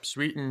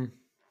Sweet and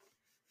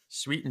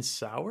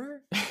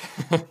sour?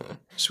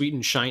 Sweet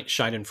and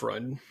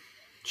Schadenfreude.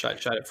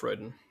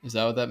 Schadenfreude. Is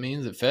that what that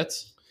means? It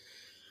fits?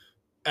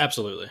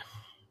 Absolutely.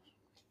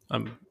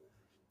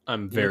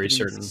 I'm very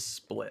certain.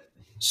 Split.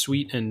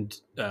 Sweet and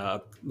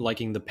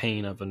liking the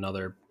pain of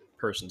another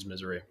person's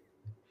misery.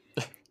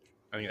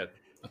 I mean,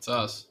 That's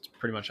us. that's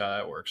pretty much how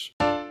that works.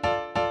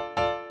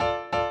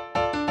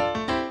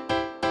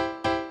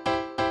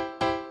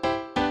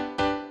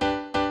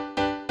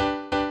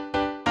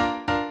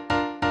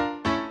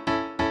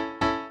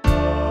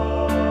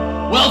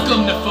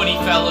 Welcome to Footy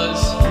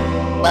Fellas.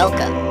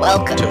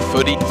 Welcome to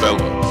Footy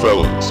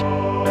Fellas.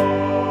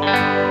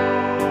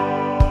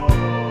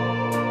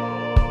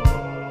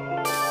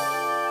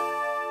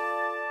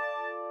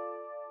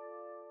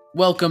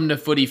 Welcome to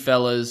Footy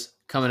Fellas,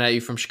 coming at you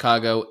from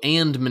Chicago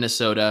and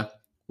Minnesota.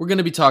 We're going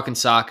to be talking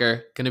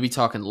soccer, going to be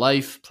talking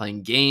life,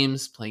 playing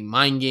games, playing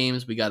mind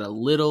games. We got a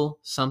little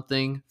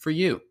something for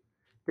you.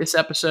 This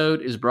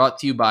episode is brought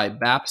to you by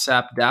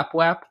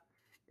BapSapDapWap.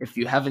 If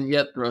you haven't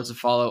yet, throw us a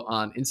follow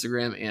on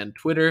Instagram and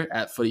Twitter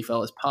at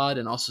FootyFellasPod,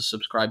 and also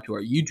subscribe to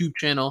our YouTube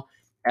channel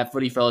at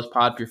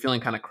FootyFellasPod. If you're feeling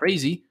kind of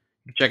crazy,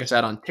 you can check us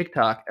out on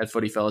TikTok at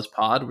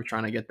FootyFellasPod. We're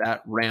trying to get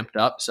that ramped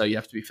up, so you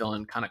have to be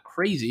feeling kind of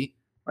crazy,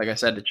 like I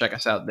said, to check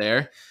us out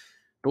there.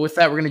 But with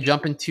that, we're going to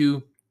jump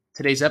into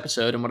today's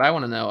episode, and what I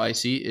want to know,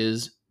 Icy,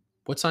 is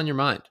what's on your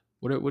mind?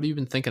 What have you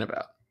been thinking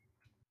about?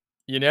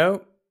 You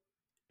know,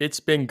 it's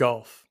been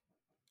golf.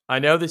 I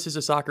know this is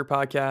a soccer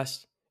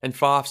podcast, and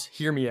Foffs,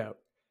 hear me out.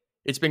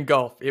 It's been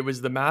golf. It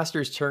was the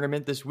Masters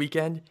tournament this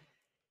weekend,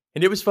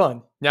 and it was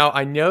fun. Now,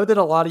 I know that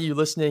a lot of you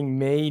listening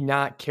may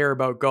not care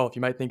about golf.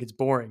 You might think it's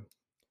boring.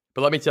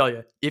 But let me tell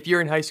you, if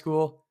you're in high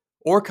school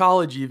or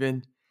college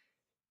even,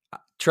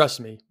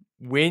 trust me,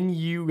 when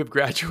you have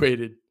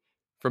graduated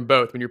from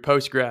both, when you're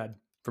post-grad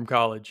from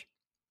college,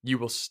 you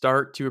will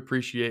start to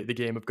appreciate the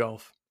game of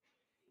golf.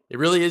 It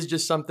really is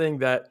just something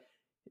that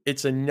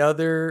it's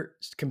another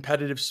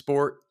competitive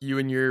sport you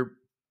and your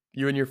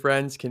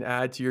friends can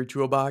add to your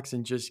toolbox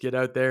and just get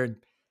out there and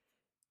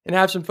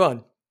have some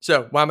fun.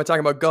 So why am I talking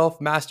about golf?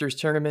 Masters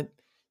tournament.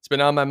 It's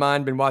been on my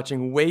mind, been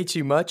watching way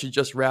too much. It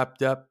just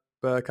wrapped up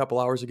a couple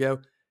hours ago.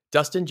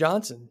 Dustin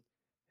Johnson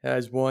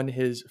has won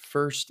his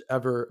first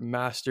ever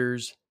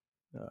Masters.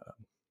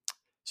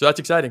 So that's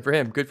exciting for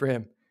him. Good for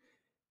him.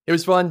 It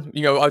was fun,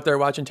 out there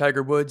watching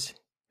Tiger Woods,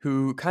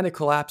 who kind of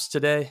collapsed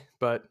today,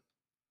 but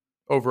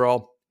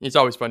overall, it's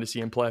always fun to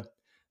see him play.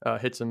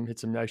 Hit some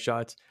nice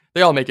shots.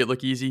 They all make it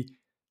look easy.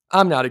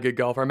 I'm not a good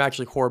golfer. I'm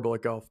actually horrible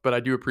at golf, but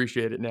I do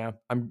appreciate it now.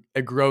 I'm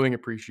a growing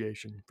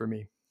appreciation for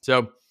me.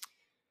 So,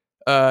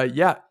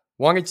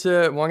 wanted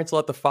to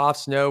let the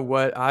Foffs know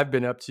what I've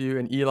been up to.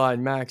 And Eli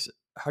and Max,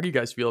 how do you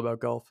guys feel about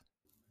golf?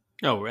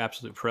 Oh, we're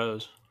absolute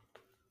pros.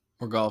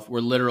 We're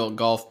literal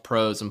golf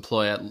pros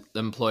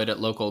employed at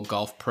local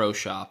golf pro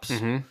shops.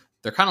 Mm-hmm.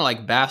 They're kind of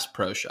like Bass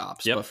Pro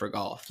Shops, Yep. but for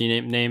golf. Can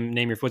you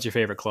name what's your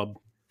favorite club?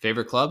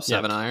 Favorite club?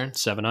 7-iron?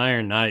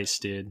 7-iron, nice,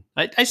 dude.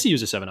 I see you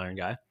as a 7-iron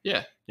guy.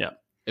 Yeah. Yeah.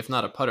 If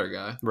not a putter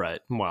guy.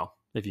 Right. Well,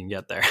 if you can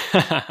get there.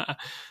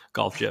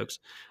 Golf jokes.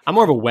 I'm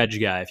more of a wedge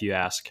guy, if you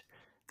ask.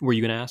 Were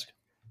you going to ask?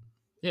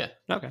 Yeah.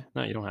 Okay.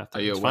 No, you don't have to.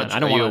 Are you It's a fine. wedge? I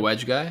don't Are you wanna- a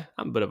wedge guy?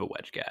 I'm a bit of a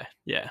wedge guy.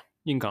 Yeah.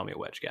 You can call me a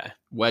wedge guy.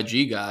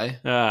 Wedgie guy.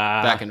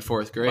 Back Back in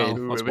fourth grade. well,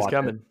 Ooh, let's it was watch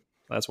coming.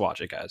 Let's watch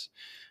it, guys.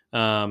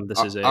 Our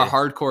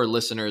hardcore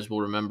listeners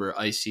will remember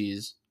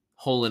Icy's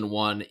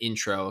hole-in-one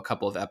intro a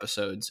couple of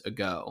episodes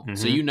ago.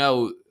 So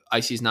Mhm.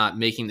 Icy's not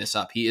making this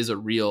up. He is a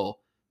real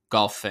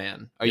golf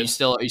fan. Are Yep.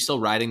 you still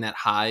riding that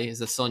high? Is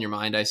that still in your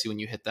mind, Icy, when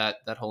you hit that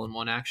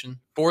hole-in-one action?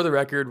 For the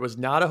record, was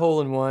not a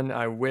hole-in-one.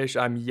 I wish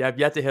I've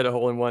yet to hit a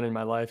hole-in-one in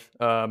my life.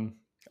 On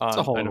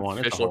a hole-in-one.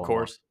 an It's a official hole-in-one.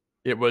 course.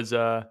 It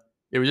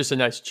was just a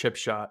nice chip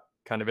shot,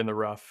 kind of in the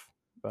rough,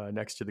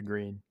 next to the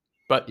green.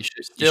 But You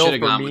should still, have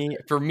gone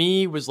with for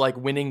me, was like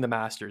winning the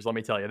Masters. Let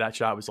me tell you, that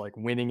shot was like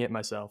winning it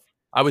myself.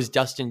 I was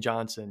Dustin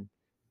Johnson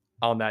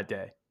on that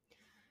day.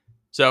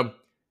 So,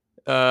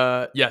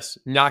 yes,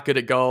 not good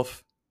at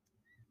golf.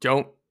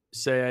 Don't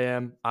say I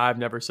am. I've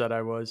never said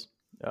I was.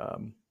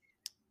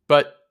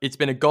 But it's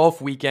been a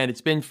golf weekend.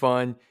 It's been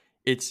fun.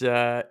 It's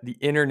the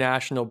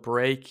international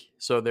break,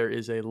 so there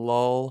is a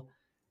lull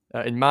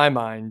in my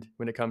mind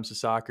when it comes to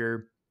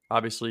soccer.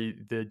 Obviously,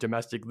 the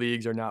domestic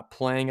leagues are not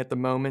playing at the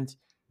moment.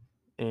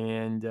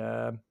 And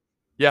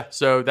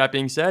so that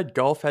being said,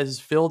 golf has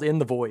filled in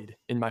the void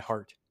in my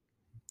heart.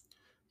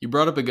 You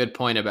brought up a good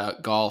point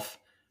about golf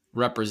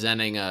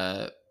representing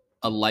a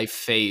life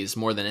phase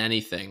more than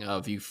anything.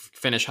 Of you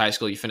finish high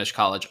school, you finish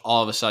college,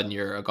 all of a sudden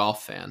you're a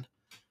golf fan.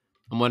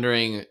 I'm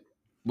wondering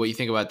what you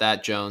think about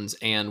that, Jones,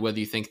 and whether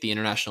you think the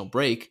international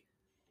break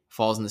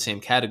falls in the same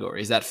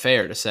category. Is that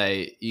fair to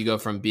say you go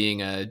from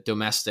being a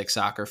domestic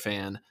soccer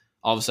fan,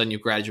 all of a sudden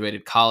you've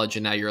graduated college,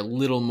 and now you're a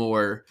little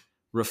more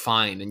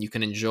refined and you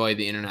can enjoy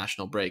the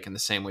international break in the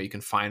same way you can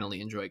finally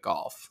enjoy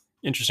golf?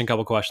 Interesting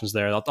couple questions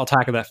there. I'll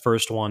tackle that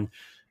first one.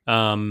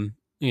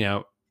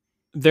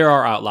 There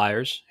are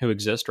outliers who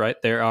exist, right?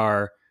 There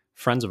are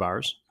friends of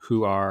ours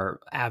who are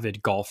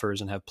avid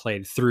golfers and have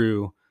played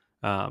through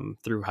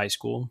through high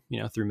school,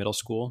 through middle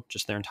school,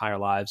 just their entire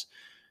lives.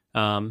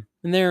 And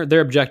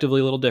they're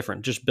objectively a little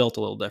different, just built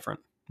a little different,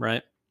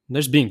 right? And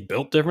there's being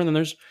built different, and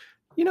there's,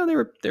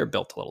 they're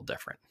built a little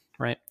different,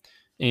 right?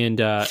 And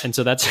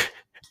so that's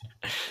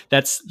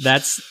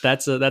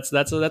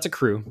a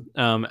crew.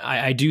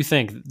 I do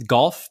think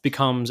golf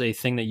becomes a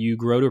thing that you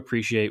grow to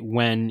appreciate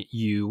when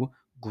you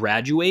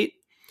graduate,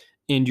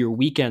 and your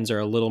weekends are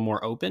a little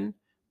more open,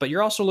 but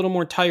you're also a little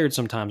more tired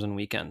sometimes on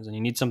weekends, and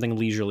you need something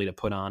leisurely to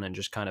put on and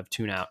just kind of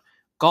tune out.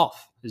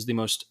 Golf is the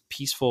most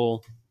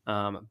peaceful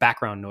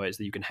background noise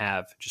that you can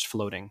have just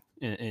floating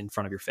in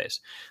front of your face.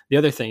 The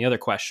other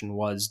question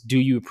was, do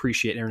you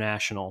appreciate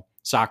international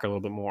soccer a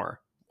little bit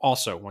more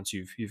also once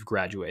you've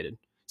graduated?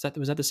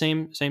 Was that the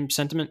same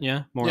sentiment?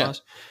 Yeah, more or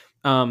less.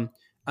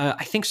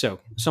 I think so,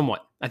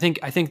 somewhat. I think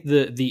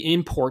the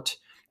import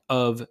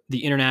of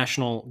the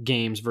international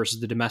games versus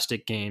the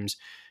domestic games,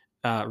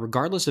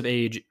 regardless of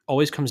age,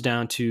 always comes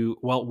down to,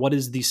 well, what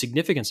is the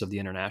significance of the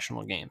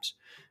international games?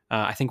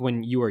 I think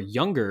when you were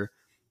younger,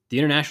 the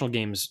international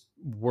games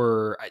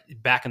were,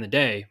 back in the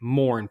day,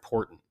 more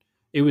important.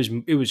 It was.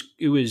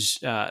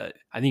 I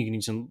think you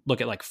need to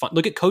look at like fun.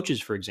 Look at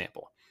coaches, for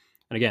example.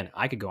 And again,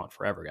 I could go on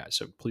forever, guys,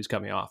 so please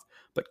cut me off.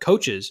 But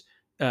coaches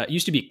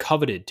used to be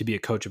coveted to be a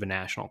coach of a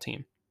national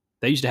team.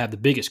 They used to have the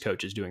biggest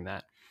coaches doing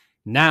that.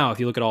 Now, if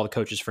you look at all the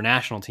coaches for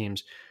national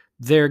teams,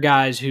 they're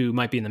guys who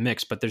might be in the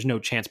mix, but there's no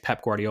chance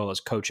Pep Guardiola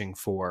is coaching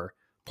for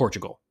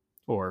Portugal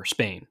or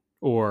Spain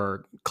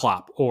or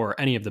Klopp or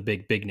any of the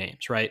big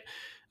names, right?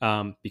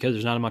 Because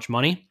there's not as much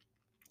money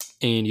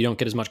and you don't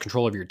get as much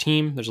control over your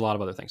team. There's a lot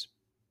of other things.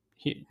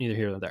 Neither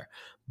here nor there.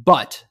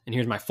 But, and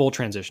here's my full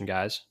transition,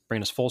 guys,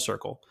 bringing us full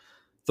circle.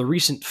 The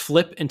recent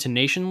flip into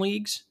nation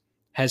leagues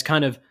has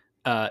kind of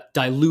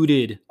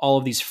diluted all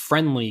of these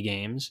friendly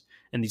games,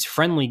 and these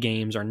friendly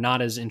games are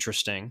not as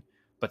interesting.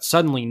 But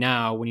suddenly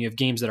now, when you have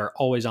games that are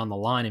always on the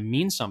line and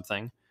mean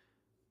something,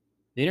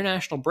 the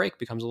international break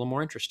becomes a little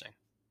more interesting.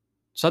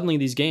 Suddenly,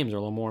 these games are a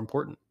little more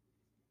important.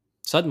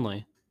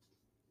 Suddenly,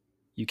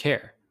 you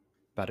care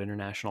about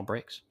international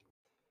breaks.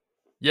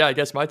 Yeah, I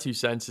guess my 2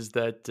 cents is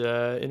that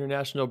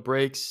international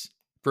breaks,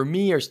 for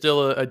me, are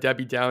still a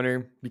Debbie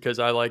Downer because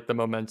I like the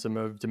momentum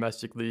of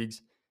domestic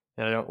leagues,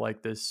 and I don't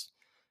like this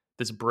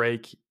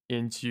break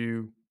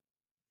into,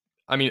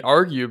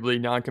 arguably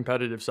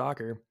non-competitive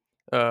soccer.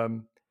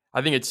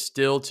 I think it's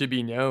still to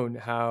be known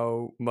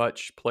how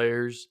much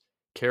players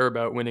care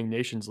about winning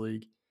Nations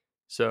League.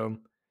 So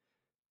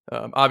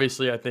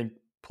obviously, I think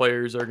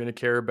players are going to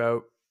care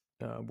about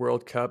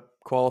World Cup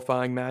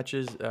qualifying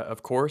matches.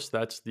 Of course,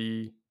 that's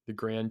the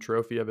grand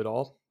trophy of it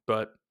all.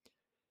 But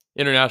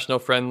international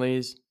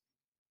friendlies,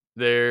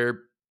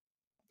 they're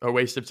a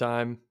waste of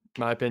time,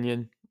 in my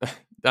opinion.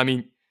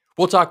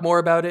 We'll talk more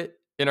about it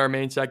in our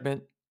main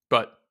segment,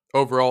 but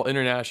overall,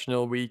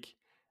 international week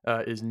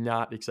is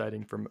not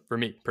exciting for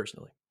me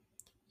personally.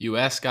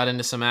 U.S. got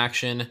into some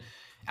action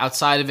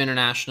outside of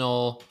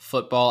international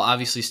football.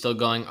 Obviously, still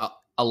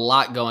a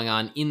lot going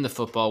on in the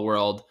football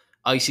world.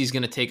 Icy's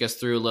going to take us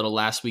through a little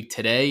last week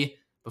today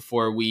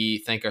before we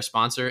thank our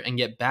sponsor and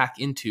get back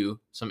into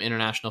some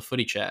international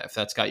footy chat if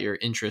that's got your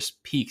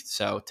interest piqued.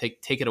 So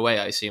take it away,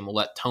 Icy, and we'll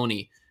let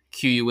Tony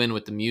cue you in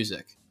with the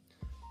music.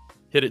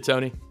 Hit it,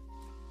 Tony.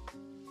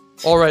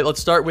 All right,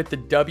 let's start with the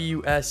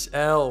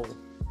WSL.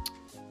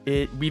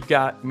 We've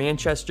got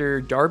Manchester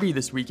Derby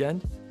this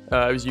weekend.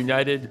 It was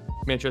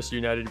Manchester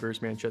United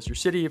versus Manchester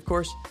City, of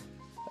course.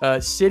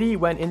 City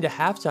went into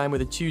halftime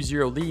with a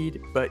 2-0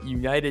 lead, but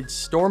United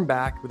stormed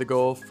back with a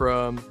goal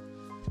from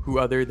who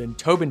other than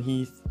Tobin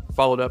Heath,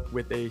 followed up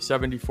with a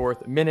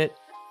 74th minute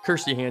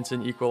Kirsty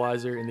Hansen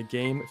equalizer, and the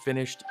game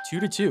finished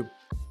 2-2.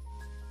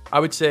 I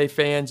would say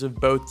fans of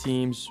both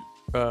teams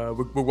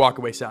would walk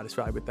away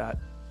satisfied with that,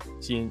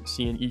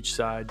 seeing each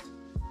side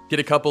get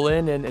a couple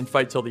in and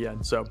fight till the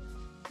end. So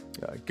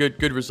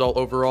good result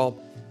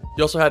overall.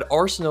 You also had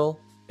Arsenal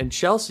and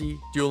Chelsea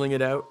dueling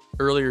it out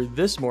earlier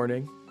this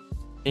morning,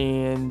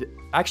 and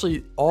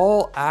actually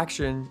all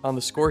action on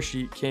the score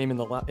sheet came in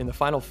the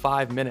final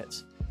 5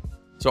 minutes.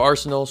 So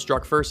Arsenal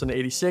struck first in the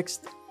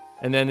 86th,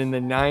 and then in the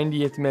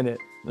 90th minute,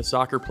 the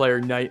soccer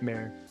player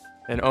nightmare,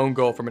 an own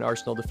goal from an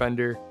Arsenal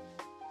defender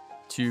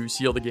to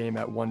seal the game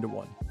at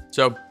 1-1.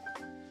 So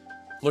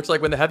looks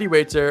like when the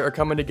heavyweights are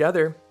coming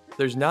together,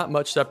 there's not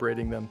much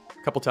separating them.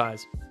 A couple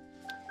ties.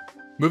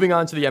 Moving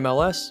on to the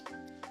MLS.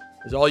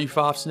 As all you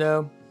Fofs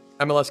know,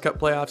 MLS Cup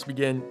playoffs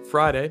begin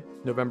Friday,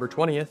 November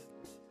 20th,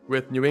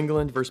 with New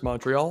England versus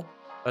Montreal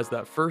as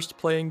that first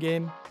playing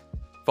game,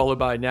 followed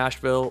by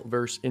Nashville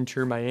versus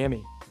Inter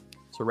Miami.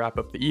 So wrap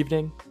up the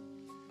evening.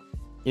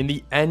 In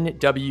the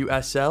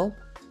NWSL,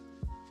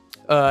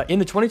 in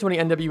the 2020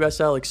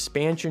 NWSL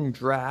expansion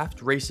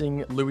draft,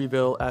 Racing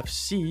Louisville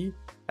FC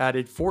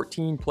added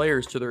 14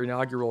 players to their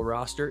inaugural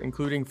roster,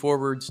 including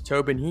forwards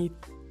Tobin Heath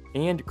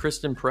and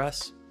Kristen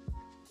Press.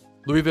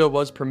 Louisville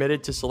was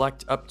permitted to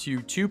select up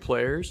to 2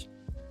 players,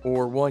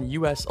 or 1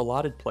 U.S.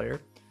 allotted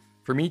player,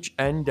 from each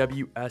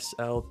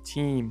NWSL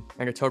team,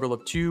 and a total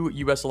of 2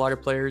 U.S.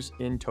 allotted players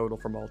in total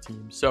from all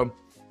teams. So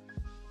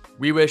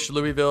We wish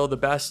Louisville the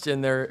best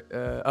in their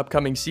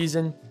upcoming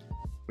season.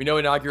 We know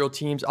inaugural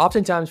teams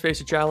oftentimes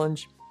face a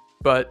challenge,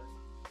 but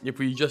if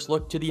we just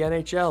look to the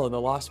NHL and the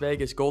Las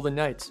Vegas Golden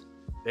Knights,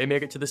 they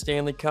make it to the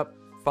Stanley Cup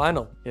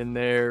final in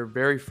their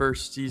very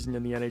first season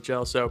in the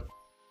NHL. So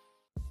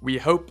we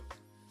hope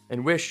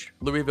and wish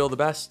Louisville the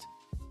best,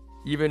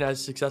 even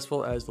as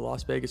successful as the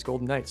Las Vegas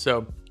Golden Knights.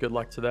 So good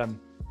luck to them.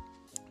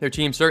 Their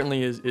team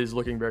certainly is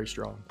looking very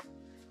strong.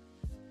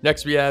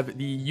 Next, we have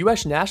the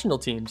U.S. national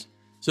teams.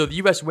 So the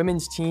U.S.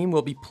 women's team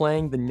will be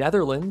playing the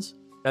Netherlands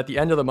at the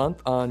end of the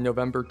month on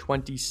November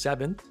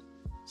 27th.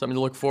 Something to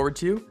look forward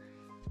to.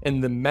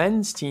 And the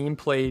men's team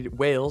played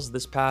Wales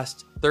this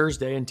past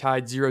Thursday and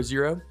tied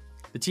 0-0.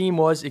 The team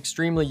was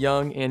extremely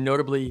young, and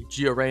notably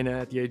Gio Reyna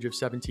at the age of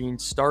 17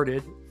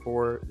 started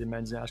for the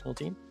men's national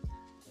team.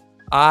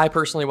 I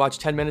personally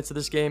watched 10 minutes of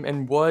this game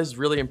and was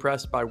really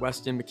impressed by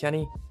Weston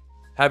McKennie.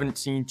 Haven't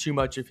seen too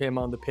much of him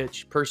on the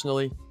pitch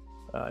personally.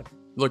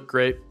 Looked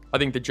great. I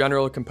think the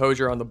general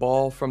composure on the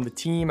ball from the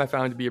team I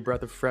found to be a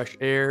breath of fresh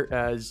air,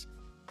 as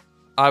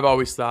I've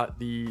always thought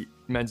the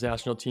men's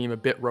national team a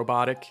bit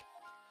robotic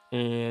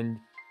and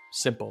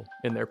simple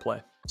in their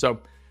play. So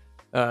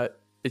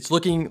it's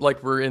looking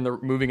like we're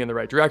moving in the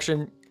right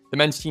direction. The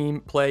men's team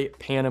play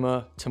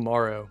Panama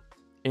tomorrow.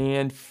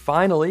 And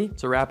finally,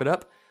 to wrap it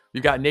up,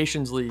 we've got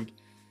Nations League.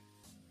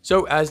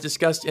 So as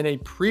discussed in a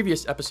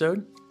previous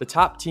episode, the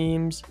top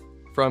teams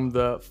from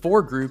the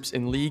 4 groups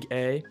in League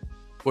A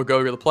will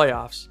go to the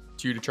playoffs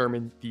to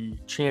determine the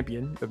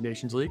champion of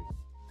Nations League.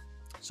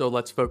 So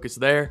let's focus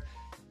there.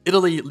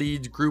 Italy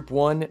leads Group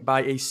 1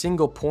 by a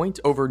single point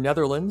over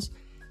Netherlands.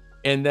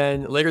 And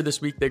then later this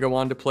week, they go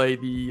on to play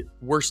the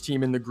worst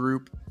team in the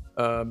group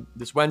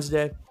this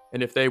Wednesday.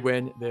 And if they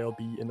win, they'll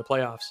be in the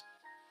playoffs.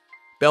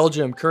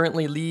 Belgium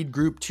currently lead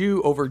Group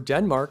 2 over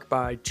Denmark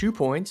by 2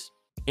 points.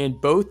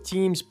 And both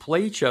teams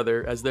play each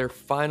other as their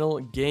final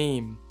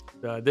game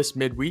this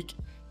midweek,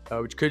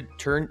 which could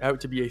turn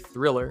out to be a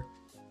thriller.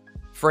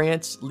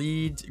 France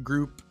leads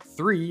Group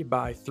 3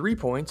 by 3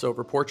 points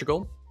over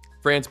Portugal.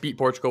 France beat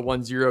Portugal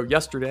 1-0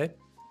 yesterday.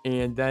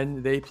 And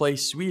then they play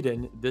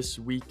Sweden this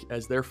week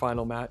as their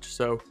final match.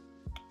 So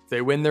if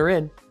they win, they're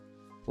in.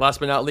 Last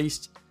but not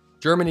least,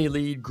 Germany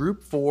lead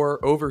Group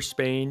 4 over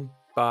Spain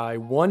by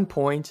 1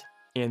 point,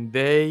 and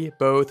they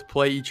both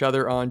play each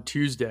other on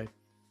Tuesday.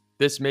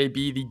 This may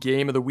be the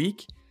game of the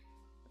week.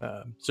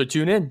 So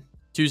tune in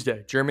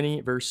Tuesday,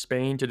 Germany versus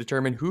Spain, to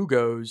determine who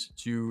goes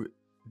to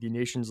the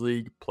Nations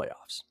League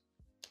playoffs.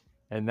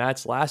 And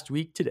that's last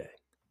week today.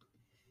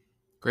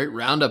 Great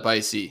roundup,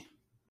 Icy.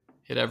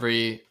 Hit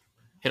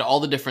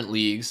all the different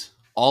leagues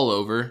all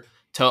over,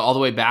 all the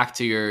way back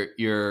to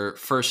your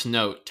first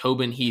note.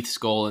 Tobin Heath's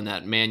goal in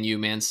that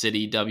Man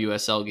City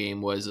WSL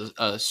game was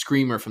a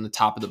screamer from the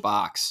top of the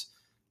box,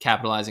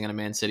 capitalizing on a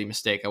Man City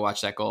mistake. I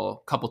watched that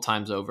goal a couple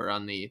times over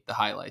on the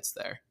highlights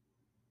there.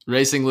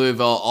 Racing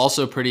Louisville,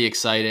 also pretty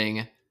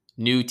exciting.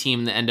 New team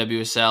in the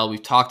NWSL.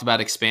 We've talked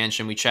about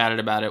expansion. We chatted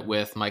about it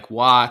with Mike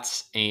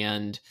Watts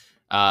and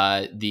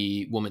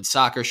the Women's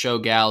Soccer Show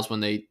gals when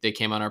they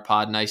came on our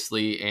pod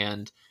nicely,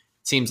 and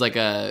seems like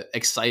a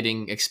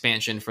exciting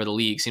expansion for the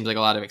league. Seems like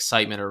a lot of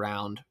excitement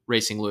around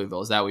Racing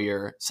Louisville. Is that what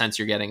your sense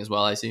you're getting as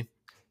well, I see?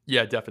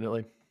 Yeah,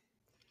 definitely.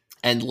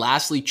 And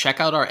lastly, check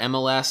out our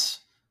MLS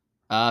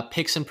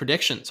picks and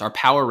predictions, our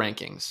power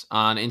rankings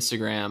on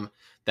Instagram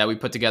that we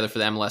put together for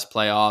the MLS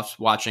playoffs,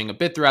 watching a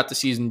bit throughout the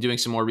season, doing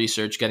some more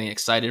research, getting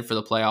excited for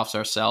the playoffs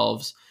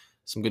ourselves.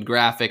 Some good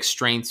graphics,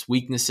 strengths,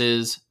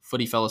 weaknesses,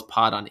 Footy Fellas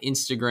Pod on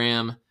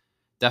Instagram.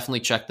 Definitely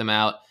check them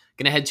out.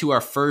 Going to head to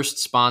our first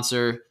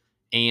sponsor,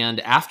 and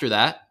after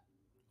that,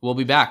 we'll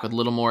be back with a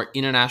little more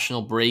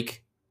international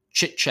break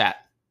chit-chat.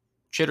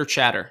 Chitter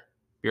chatter.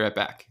 Be right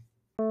back.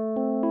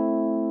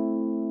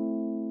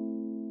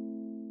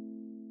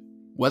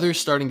 Weather's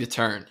starting to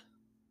turn.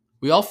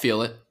 We all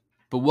feel it,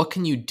 but what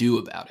can you do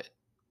about it?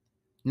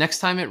 Next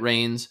time it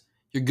rains,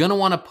 you're going to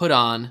want to put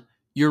on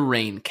your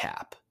rain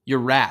cap, your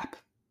wrap.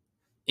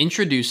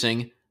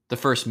 Introducing the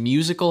first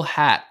musical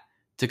hat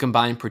to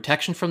combine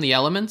protection from the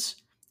elements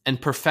and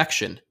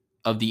perfection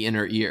of the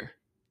inner ear.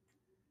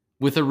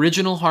 With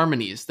original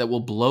harmonies that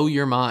will blow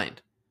your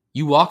mind,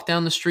 you walk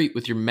down the street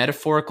with your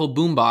metaphorical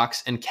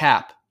boombox and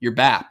cap, your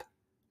BAP,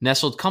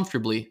 nestled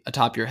comfortably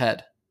atop your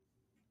head.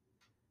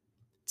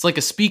 It's like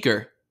a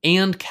speaker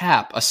and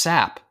cap, a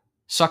sap,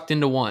 sucked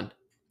into one.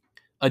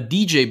 A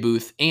DJ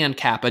booth and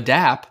cap, a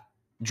DAP,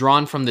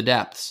 drawn from the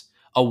depths.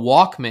 A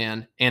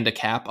Walkman and a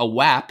cap, a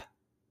WAP,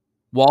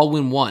 all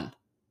in one.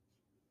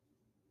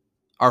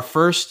 Our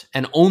first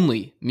and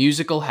only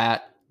musical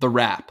hat, the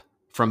Wrap,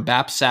 from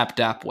BAP SAP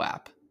DAP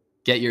WAP.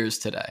 Get yours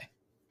today.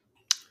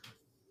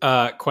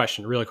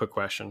 Question, really quick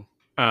question.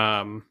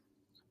 A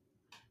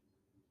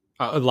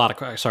lot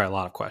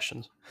of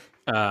questions.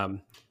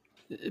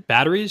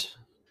 Batteries?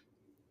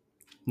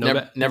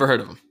 Never heard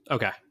of them.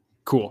 Okay,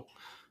 cool.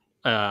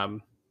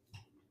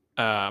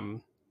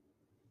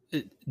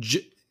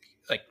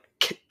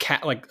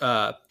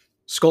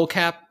 Skull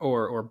cap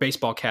or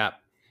baseball cap.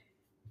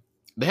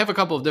 They have a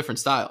couple of different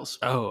styles.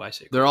 Oh, I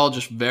see. They're all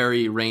just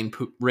very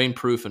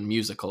rainproof and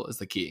musical is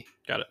the key.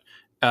 Got it.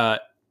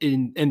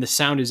 And the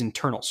sound is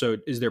internal. So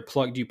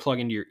do you plug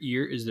into your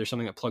ear? Is there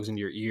something that plugs into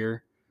your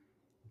ear?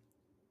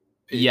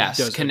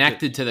 Yes,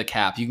 connected to the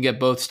cap. You can get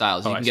both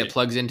styles. You can get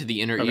plugs into the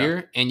inner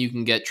ear, and you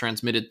can get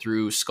transmitted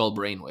through skull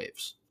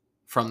brainwaves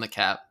from the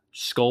cap.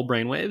 Skull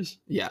brainwaves?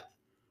 Yeah.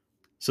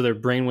 So they're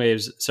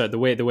brainwaves. So the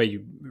way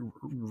you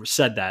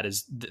said that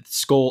is the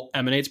skull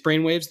emanates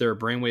brainwaves. There are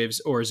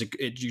brainwaves, or is it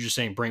you're just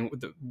saying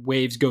the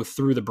waves go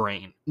through the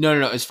brain? No.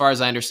 As far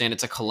as I understand,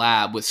 it's a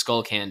collab with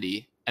Skull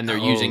Candy, and they're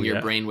using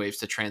your brainwaves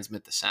to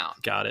transmit the sound.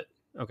 Got it.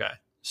 Okay.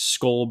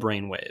 Skull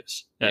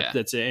brainwaves.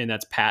 That's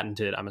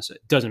patented. I'm assuming.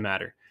 It doesn't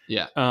matter.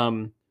 Yeah.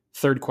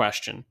 Third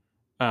question.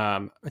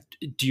 Do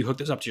you hook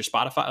this up to your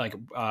Spotify? Like,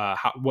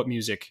 what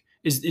music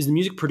is the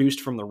music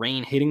produced from the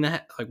rain hitting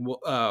that? Like,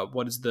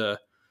 what is the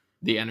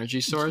energy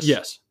source?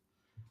 Yes.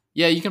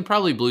 Yeah, you can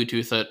probably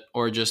Bluetooth it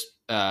or just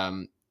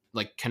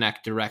like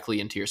connect directly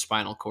into your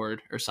spinal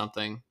cord or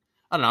something.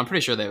 I don't know. I'm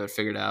pretty sure they have it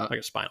figured out. Like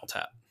a Spinal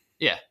Tap.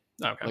 Yeah.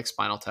 Okay. Like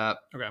Spinal Tap.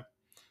 Okay.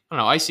 I don't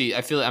know. I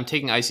feel like I'm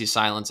taking Icy's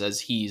silence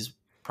as he's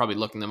probably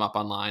looking them up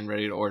online,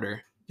 ready to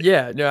order.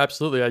 Yeah, no,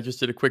 absolutely. I just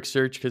did a quick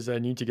search because I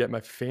need to get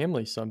my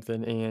family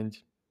something, and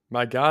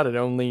my God, at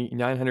only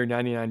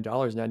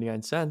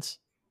 $999.99,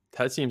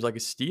 that seems like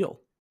a steal.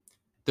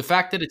 The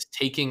fact that it's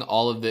taking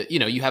all of the,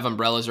 you have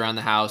umbrellas around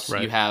the house,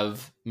 right. You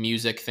have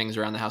music things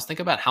around the house. Think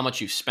about how much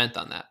you've spent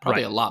on that.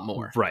 Probably a lot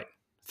more. Right.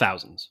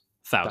 Thousands.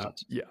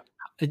 Yeah.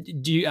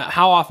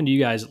 How often do you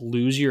guys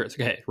lose your,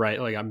 okay,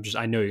 right? Like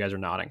I know you guys are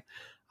nodding.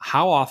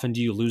 How often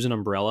do you lose an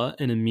umbrella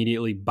and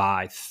immediately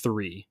buy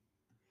 3?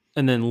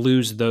 And then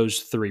lose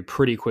those 3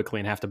 pretty quickly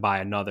and have to buy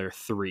another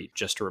 3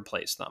 just to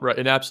replace them. Right.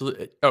 And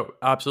absolutely.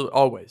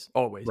 Always.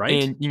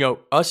 Right. And,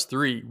 us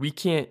 3,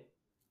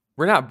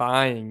 we're not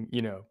buying,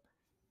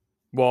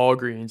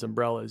 Walgreens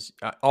umbrellas.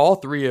 All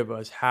 3 of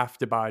us have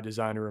to buy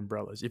designer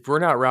umbrellas. If we're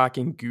not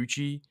rocking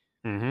Gucci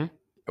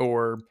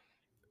or,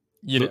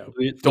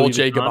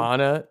 Dolce &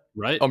 Gabbana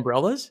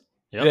umbrellas,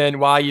 then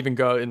why even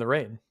go in the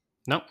rain?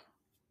 Nope.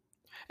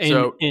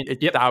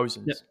 It's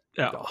thousands.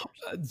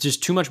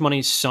 Just too much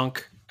money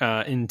sunk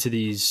into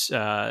these,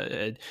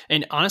 and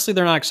honestly,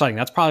 they're not exciting.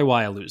 That's probably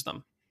why I lose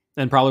them,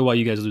 and probably why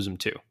you guys lose them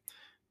too.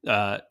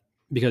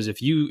 Because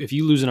if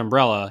you lose an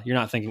umbrella, you're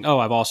not thinking, oh,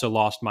 I've also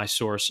lost my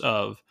source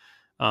of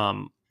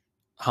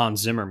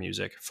Hans Zimmer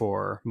music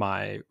for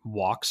my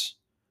walks.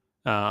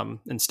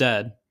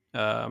 Instead,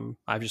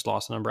 I've just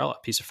lost an umbrella,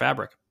 piece of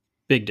fabric.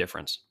 Big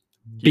difference.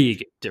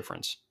 Big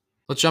difference.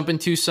 Let's jump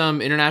into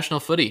some international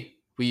footy.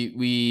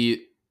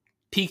 We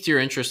piqued your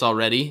interest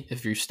already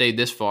if you stayed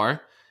this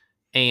far.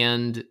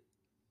 And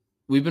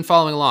we've been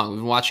following along. We've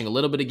been watching a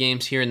little bit of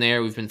games here and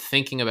there. We've been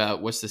thinking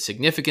about what's the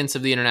significance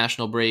of the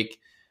international break.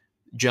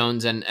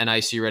 Jones and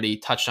Icy already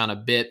touched on a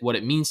bit what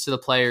it means to the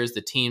players,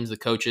 the teams, the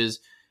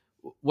coaches.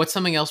 What's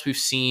something else we've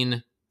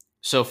seen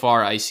so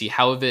far, Icy?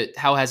 How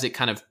has it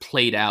kind of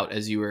played out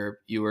as you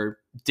were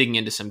digging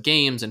into some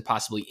games and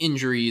possibly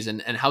injuries,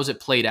 and how's it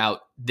played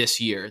out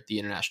this year, the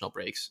international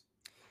breaks?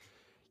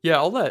 Yeah,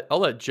 I'll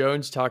let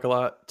Jones talk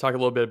a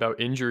little bit about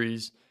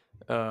injuries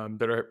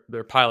that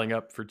are piling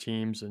up for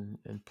teams and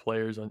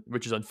players,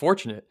 which is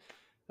unfortunate.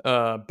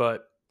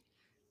 But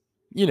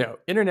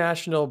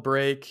international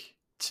break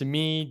to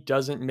me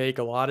doesn't make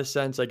a lot of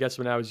sense. I guess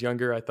when I was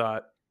younger, I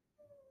thought,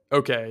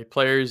 okay,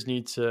 players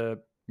need to,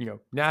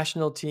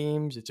 national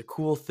teams, it's a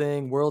cool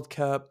thing, World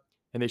Cup,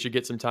 and they should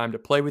get some time to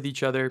play with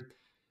each other.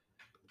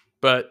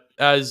 But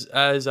as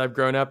I've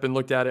grown up and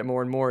looked at it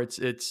more and more,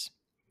 it's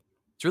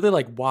really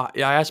like, why?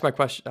 I asked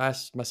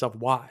myself,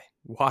 why?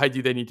 Why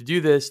do they need to do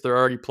this? They're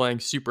already playing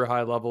super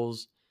high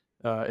levels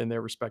in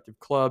their respective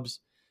clubs.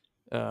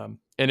 And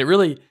it's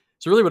really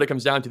what it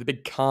comes down to. The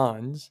big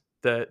cons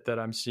that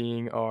I'm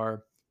seeing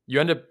are you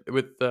end up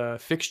with the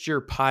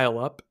fixture pile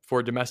up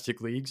for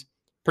domestic leagues,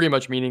 pretty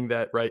much meaning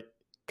that, right,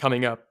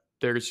 coming up,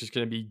 there's just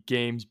going to be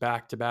games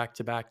back to back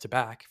to back to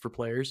back for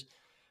players,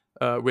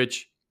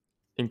 which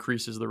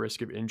increases the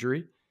risk of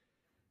injury.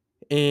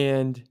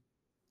 And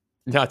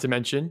not to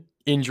mention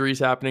injuries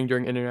happening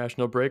during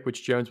international break,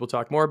 which Jones will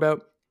talk more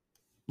about.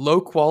 Low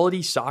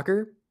quality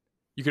soccer.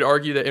 You could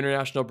argue that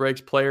international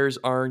breaks players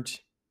aren't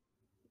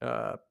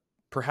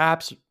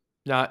perhaps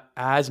not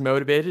as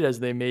motivated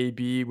as they may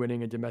be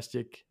winning a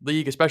domestic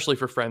league, especially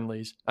for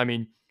friendlies. I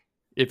mean,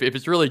 if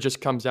it's really just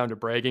comes down to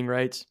bragging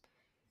rights,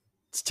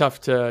 it's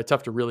tough to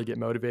really get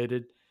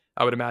motivated,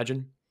 I would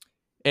imagine.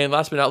 And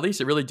last but not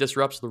least, it really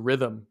disrupts the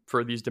rhythm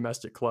for these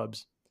domestic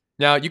clubs.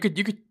 Now, you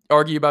could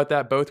argue about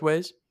that both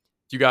ways.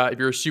 If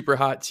you're a super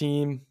hot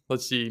team,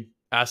 let's see,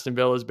 Aston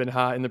Villa has been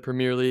hot in the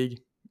Premier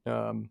League,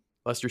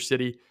 Leicester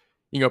City,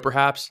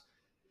 perhaps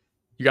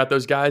you got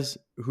those guys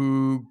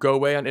who go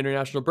away on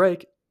international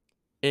break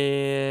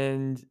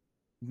and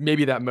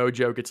maybe that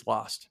mojo gets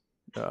lost.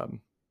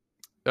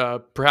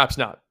 Perhaps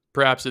not.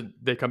 Perhaps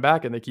they come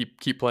back and they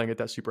keep playing at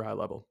that super high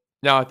level.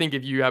 Now, I think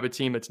if you have a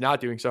team that's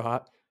not doing so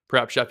hot,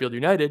 perhaps Sheffield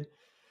United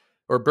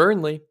or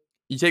Burnley,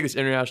 you take this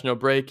international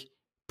break.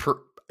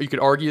 You could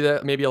argue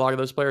that maybe a lot of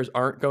those players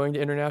aren't going to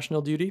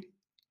international duty,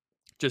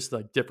 just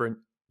like different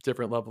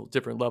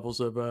levels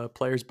of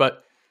players.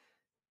 But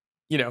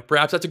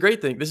perhaps that's a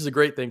great thing. This is a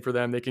great thing for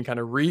them. They can kind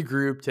of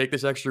regroup, take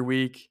this extra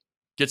week,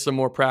 get some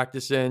more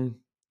practice in,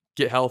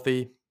 get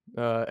healthy,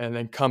 and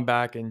then come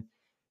back and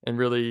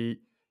really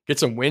get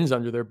some wins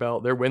under their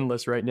belt. They're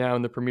winless right now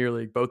in the Premier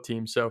League, both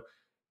teams. So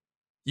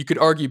you could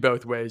argue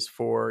both ways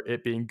for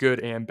it being good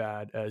and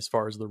bad as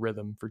far as the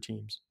rhythm for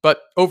teams.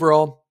 But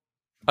overall,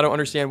 I don't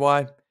understand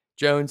why.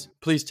 Jones,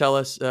 please tell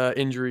us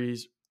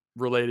injuries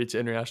related to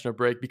international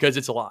break, because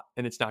it's a lot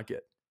and it's not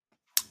good.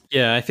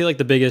 Yeah, I feel like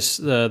the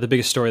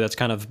biggest story that's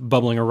kind of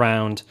bubbling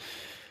around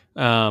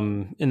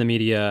in the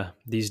media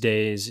these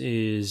days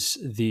is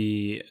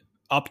the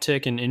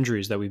uptick in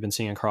injuries that we've been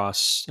seeing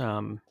across,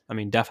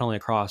 definitely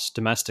across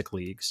domestic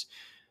leagues.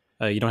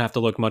 You don't have to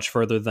look much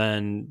further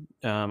than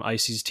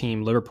Icy's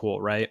team,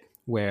 Liverpool, right?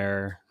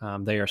 Where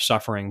they are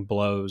suffering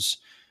blows,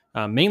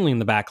 mainly in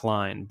the back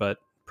line, but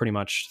pretty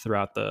much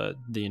throughout the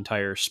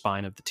entire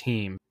spine of the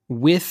team.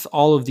 With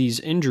all of these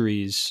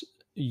injuries,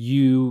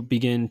 you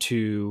begin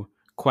to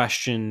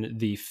question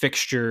the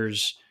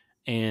fixtures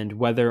and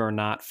whether or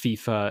not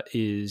FIFA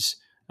is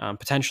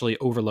potentially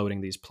overloading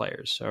these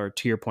players, or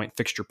to your point,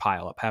 fixture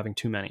pileup, having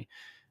too many.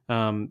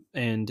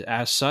 And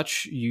as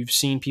such, you've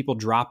seen people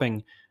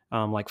dropping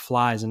like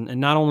flies, and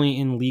not only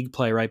in league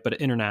play, right, but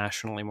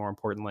internationally, more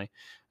importantly.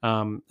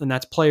 And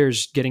that's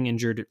players getting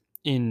injured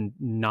in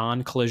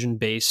non-collision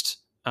based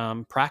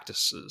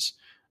practices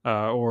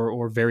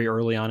or very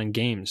early on in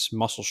games,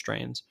 muscle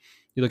strains.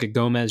 You look at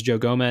Joe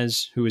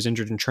Gomez, who was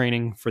injured in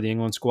training for the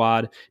England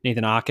squad.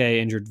 Nathan Ake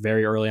injured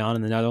very early on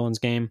in the Netherlands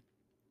game.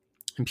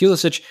 And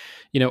Pulisic,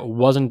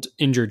 wasn't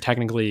injured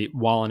technically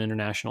while on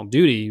international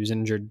duty. He was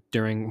injured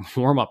during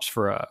warm-ups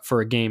for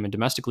a game, a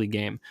domestic league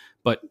game,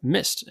 but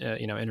missed,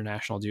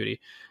 international duty.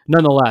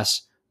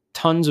 Nonetheless,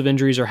 tons of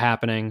injuries are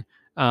happening.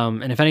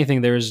 And if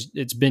anything,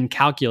 it's been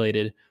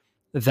calculated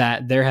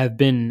that there have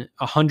been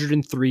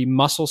 103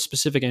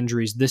 muscle-specific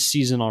injuries this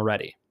season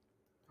already.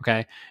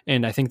 Okay.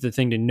 And I think the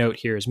thing to note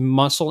here is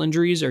muscle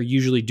injuries are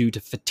usually due to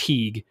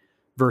fatigue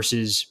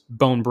versus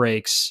bone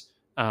breaks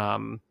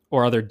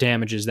or other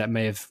damages that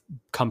may have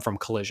come from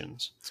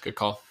collisions. That's a good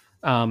call.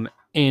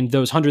 And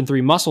those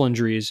 103 muscle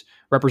injuries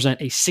represent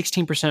a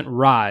 16%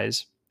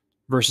 rise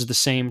versus the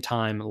same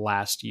time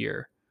last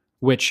year,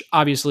 which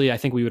obviously I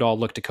think we would all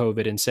look to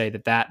COVID and say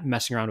that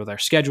messing around with our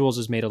schedules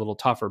has made it a little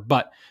tougher.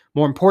 But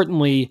more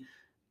importantly,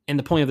 and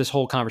the point of this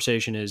whole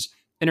conversation is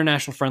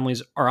international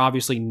friendlies are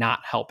obviously not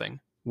helping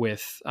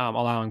with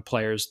allowing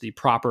players the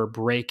proper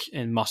break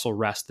and muscle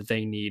rest that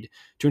they need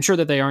to ensure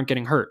that they aren't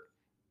getting hurt.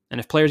 And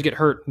if players get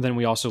hurt, then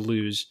we also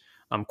lose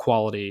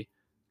quality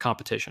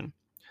competition.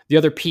 The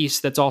other piece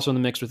that's also in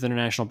the mix with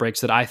international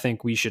breaks that I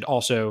think we should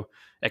also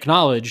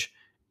acknowledge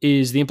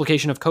is the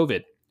implication of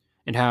COVID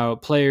and how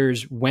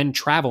players, when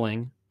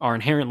traveling, are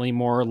inherently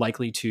more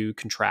likely to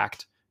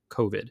contract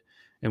COVID.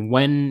 And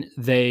when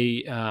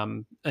they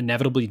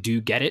inevitably do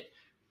get it,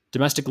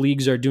 domestic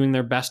leagues are doing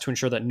their best to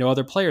ensure that no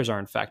other players are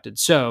infected.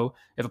 So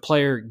if a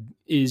player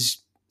is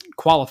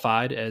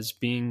qualified as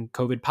being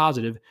COVID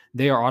positive,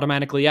 they are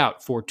automatically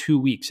out for 2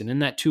 weeks. And in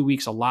that 2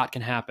 weeks, a lot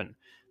can happen.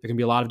 There can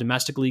be a lot of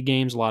domestic league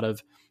games, a lot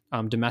of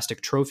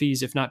domestic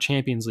trophies, if not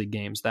Champions League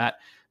games, that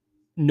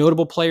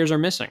notable players are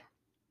missing.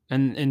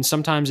 And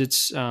sometimes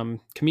it's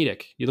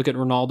comedic. You look at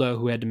Ronaldo,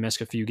 who had to miss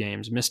a few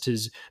games, missed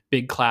his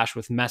big clash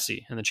with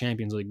Messi in the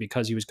Champions League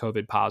because he was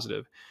COVID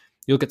positive.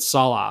 You look at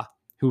Salah,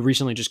 who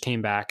recently just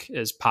came back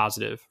as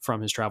positive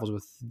from his travels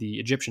with the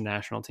Egyptian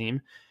national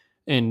team,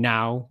 and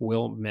now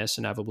will miss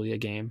inevitably a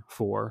game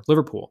for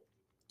Liverpool.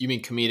 You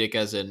mean comedic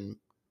as in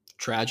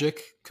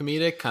tragic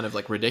comedic, kind of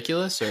like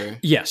ridiculous, or?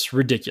 Yes,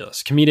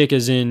 ridiculous. Comedic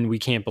as in we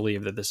can't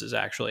believe that this is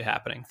actually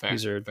happening. Fair,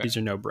 these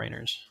are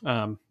no-brainers.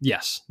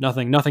 Yes,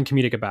 nothing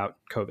comedic about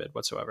COVID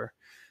whatsoever.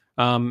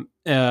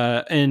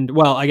 And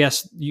well, I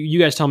guess you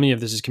guys tell me if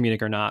this is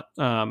comedic or not,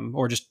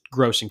 or just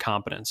gross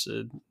incompetence,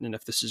 and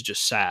if this is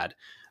just sad.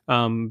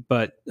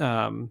 But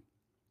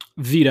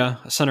Vida,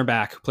 a center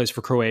back who plays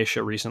for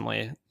Croatia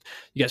recently.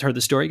 You guys heard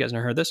the story? You guys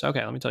never heard this?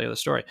 Okay, let me tell you the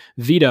story.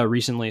 Vida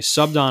recently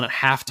subbed on at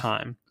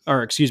halftime,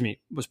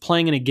 was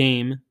playing in a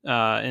game,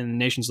 in the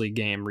Nations League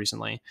game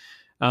recently,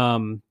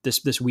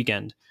 this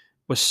weekend,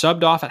 was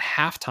subbed off at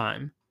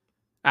halftime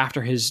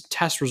after his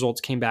test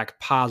results came back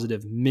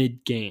positive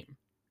mid-game.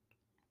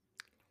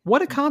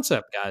 What a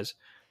concept, guys.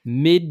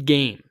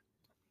 Mid-game.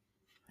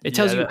 It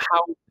tells you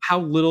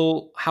how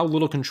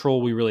little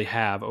control we really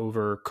have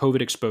over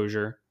COVID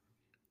exposure.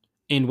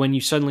 And when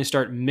you suddenly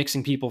start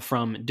mixing people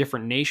from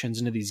different nations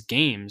into these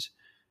games,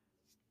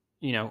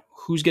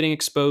 who's getting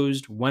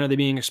exposed, when are they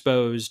being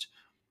exposed,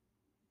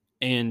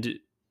 and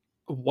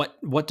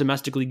what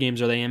domestic league games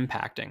are they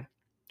impacting?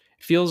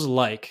 It feels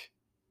like,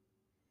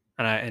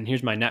 and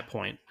here's my net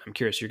point, I'm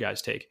curious your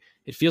guys' take.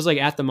 It feels like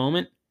at the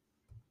moment,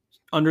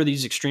 under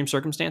these extreme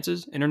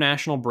circumstances,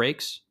 international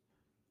breaks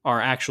are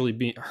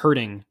actually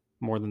hurting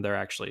more than they're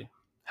actually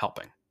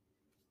helping.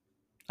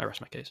 I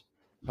rest my case.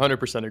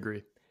 100%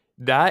 agree.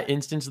 That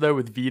instance, though,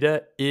 with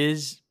Vida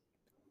is,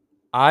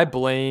 I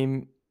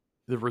blame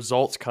the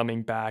results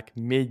coming back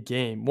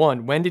mid-game.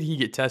 One, when did he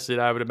get tested?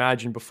 I would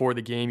imagine before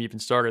the game even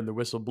started and the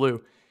whistle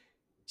blew.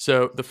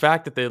 So the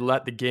fact that they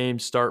let the game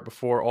start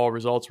before all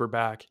results were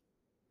back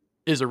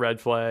is a red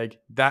flag.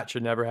 That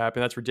should never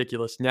happen. That's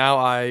ridiculous. Now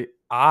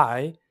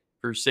I,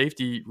 for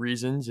safety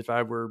reasons, if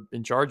I were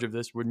in charge of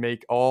this, would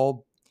make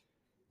all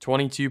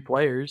 22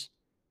 players,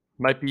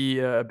 might be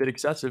a bit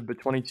excessive, but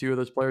 22 of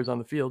those players on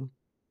the field,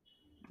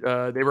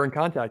 they were in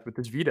contact with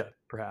this Vida,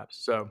 perhaps.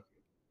 So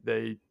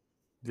they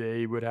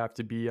would have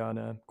to be on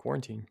a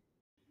quarantine.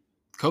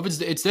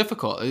 It's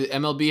difficult.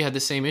 MLB had the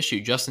same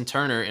issue. Justin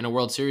Turner in a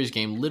World Series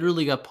game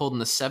literally got pulled in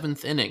the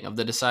 7th inning of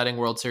the deciding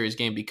World Series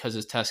game because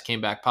his test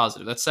came back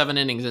positive. That's 7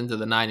 innings into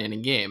the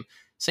 9-inning game.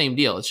 Same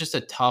deal. It's just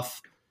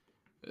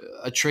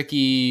a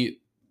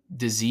tricky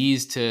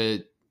disease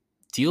to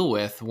deal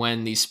with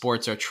when these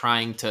sports are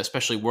trying to,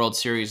 especially World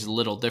Series is a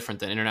little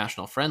different than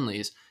international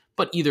friendlies.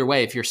 But either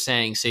way, if you're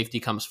saying safety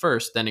comes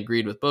first, then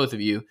agreed with both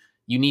of you,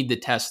 you need the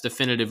test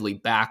definitively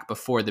back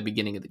before the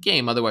beginning of the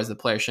game. Otherwise, the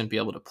player shouldn't be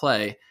able to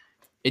play.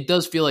 It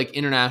does feel like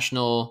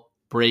international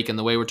break and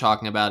the way we're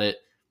talking about it,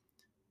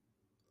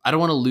 I don't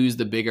want to lose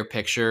the bigger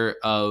picture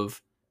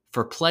of,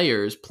 for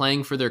players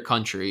playing for their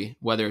country,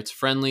 whether it's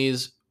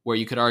friendlies, where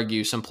you could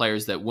argue some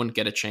players that wouldn't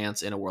get a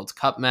chance in a World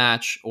Cup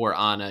match or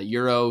on a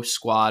Euro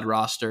squad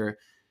roster,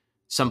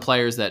 some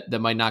players that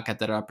might not get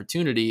that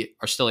opportunity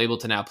are still able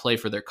to now play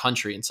for their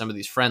country in some of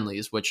these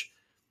friendlies, which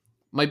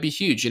might be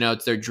huge.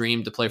 It's their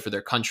dream to play for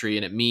their country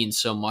and it means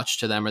so much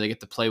to them, or they get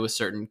to play with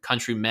certain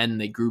countrymen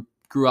they grew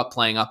up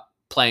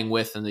playing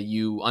with in the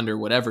U under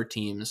whatever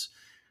teams.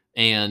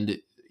 And,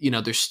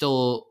 there's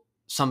still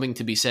something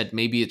to be said.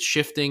 Maybe it's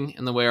shifting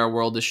in the way our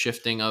world is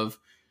shifting of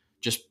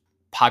just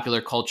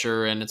popular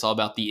culture and it's all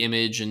about the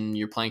image and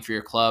you're playing for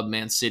your club,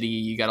 Man City,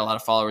 you got a lot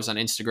of followers on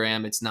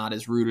Instagram. It's not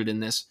as rooted in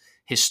this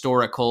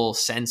historical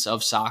sense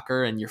of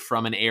soccer and you're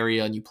from an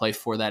area and you play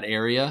for that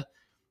area.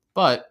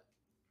 But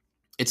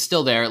it's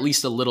still there, at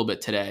least a little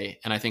bit today.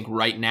 And I think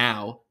right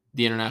now,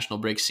 the international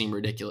breaks seem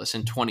ridiculous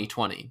in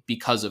 2020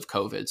 because of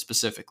COVID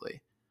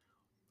specifically.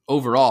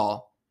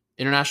 Overall,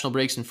 international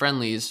breaks and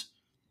friendlies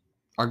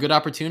are good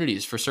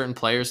opportunities for certain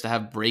players to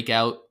have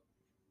breakout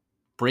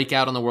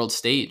on the world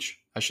stage,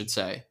 I should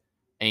say.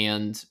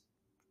 And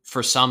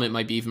for some, it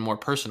might be even more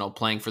personal.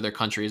 Playing for their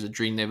country is a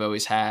dream they've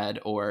always had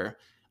or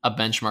a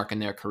benchmark in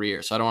their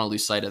career. So I don't want to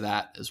lose sight of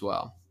that as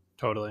well.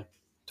 Totally.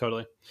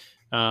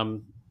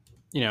 And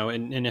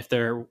if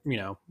there,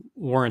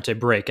 weren't a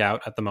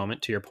breakout at the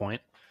moment, to your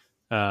point,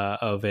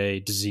 of a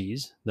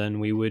disease,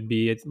 then we would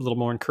be a little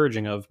more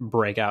encouraging of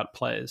breakout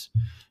plays.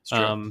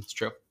 It's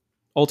true.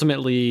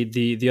 Ultimately,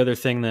 the other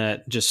thing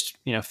that just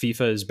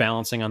FIFA is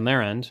balancing on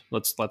their end.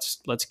 Let's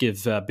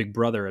give Big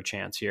Brother a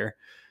chance here,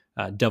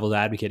 devil's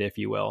advocate, if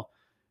you will.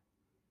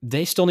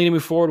 They still need to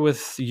move forward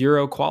with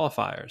Euro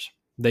qualifiers.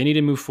 They need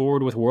to move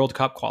forward with World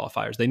Cup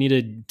qualifiers. They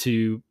needed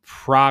to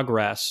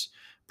progress.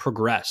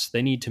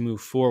 They need to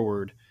move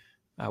forward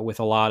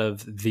with a lot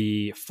of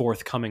the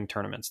forthcoming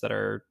tournaments that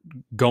are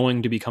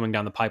going to be coming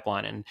down the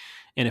pipeline. And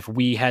if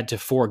we had to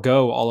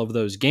forego all of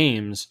those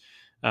games,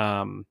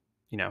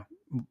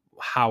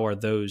 how are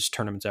those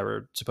tournaments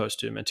ever supposed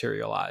to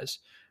materialize?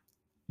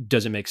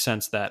 Does it make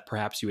sense that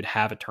perhaps you would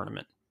have a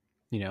tournament,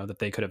 that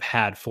they could have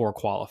had for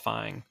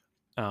qualifying,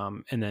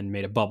 and then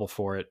made a bubble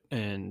for it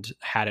and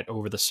had it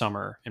over the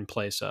summer in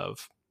place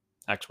of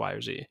X, Y,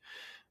 or Z?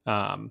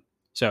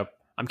 So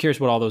I'm curious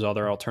what all those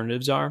other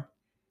alternatives are.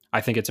 I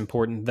think it's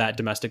important that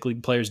domestic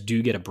league players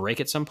do get a break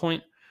at some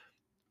point,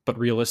 but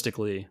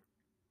realistically,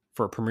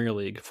 for Premier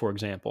League, for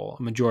example,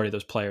 a majority of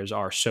those players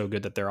are so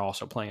good that they're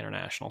also playing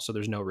international, so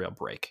there's no real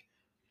break.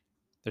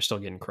 They're still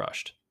getting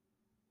crushed.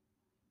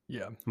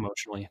 Yeah.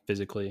 Emotionally,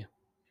 physically.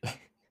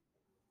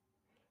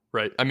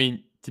 Right. I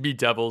mean, to be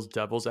devil's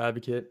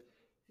advocate,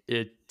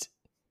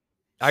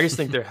 I just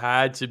think there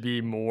had to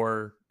be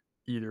more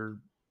either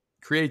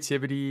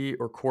creativity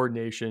or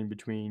coordination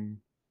between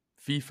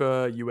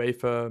FIFA,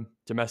 UEFA,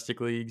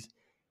 domestic leagues,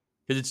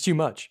 because it's too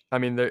much. I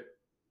mean,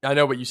 I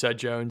know what you said,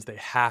 Jones. They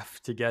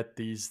have to get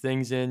these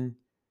things in,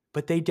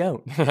 but they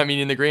don't. I mean,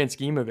 in the grand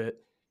scheme of it,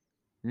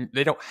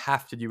 they don't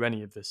have to do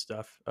any of this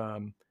stuff.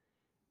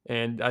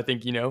 And I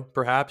think,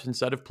 perhaps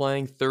instead of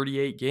playing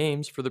 38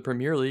 games for the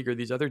Premier League or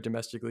these other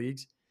domestic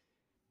leagues,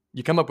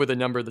 you come up with a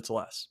number that's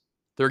less.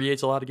 38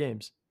 is a lot of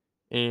games.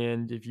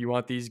 And if you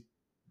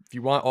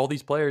want all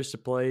these players to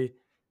play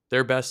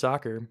their best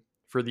soccer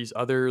for these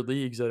other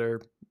leagues that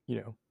are,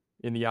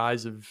 in the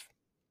eyes of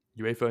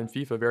UEFA and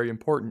FIFA, very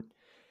important.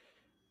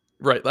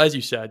 Right. As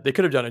you said, they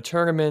could have done a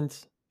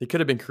tournament. They could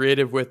have been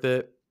creative with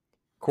it,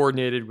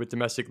 coordinated with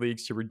domestic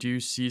leagues to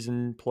reduce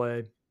season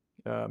play.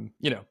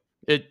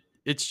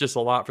 It's just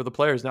a lot for the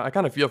players. Now, I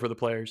kind of feel for the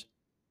players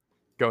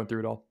going through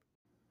it all.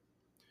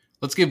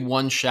 Let's give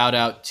one shout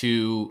out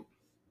to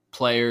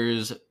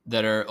players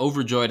that are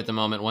overjoyed at the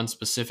moment. One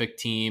specific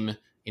team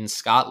in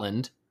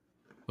Scotland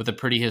with a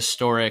pretty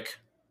historic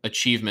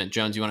achievement.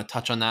 Jones, you want to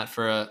touch on that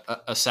for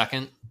a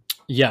second?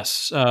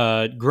 Yes.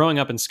 Growing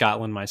up in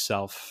Scotland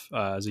myself,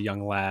 as a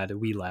young lad, a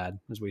wee lad,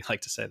 as we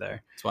like to say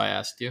there. That's why I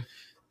asked you.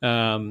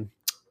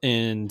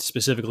 And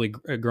specifically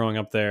growing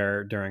up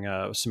there during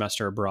a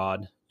semester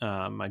abroad,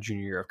 my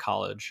junior year of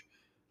college.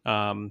 They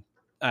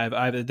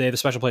have a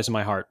special place in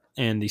my heart.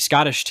 And the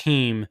Scottish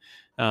team,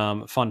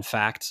 fun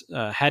fact,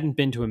 hadn't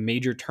been to a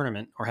major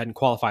tournament or hadn't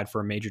qualified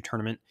for a major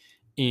tournament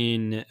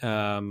in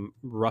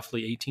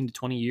roughly 18 to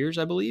 20 years,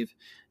 I believe.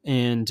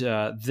 And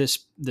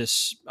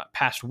this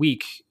past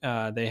week,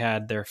 they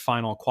had their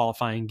final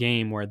qualifying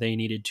game where they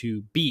needed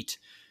to beat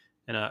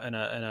in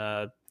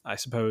a I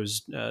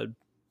suppose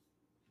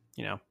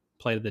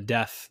play to the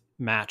death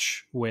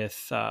match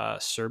with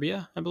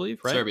Serbia, I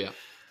believe, right? Serbia.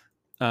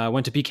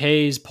 Went to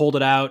PKs, pulled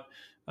it out,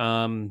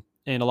 and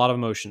a lot of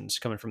emotions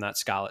coming from that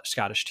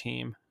Scottish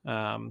team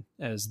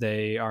as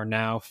they are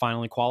now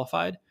finally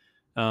qualified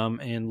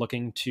and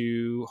looking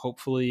to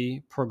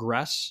hopefully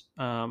progress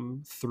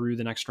through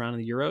the next round of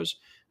the Euros.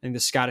 I think the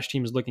Scottish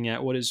team is looking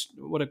at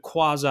what a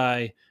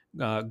quasi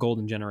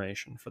golden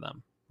generation for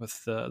them,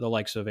 with the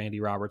likes of Andy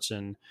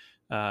Robertson,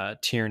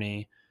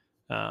 Tierney,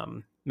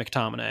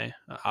 McTominay,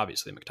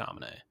 obviously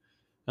McTominay,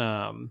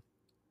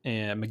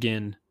 and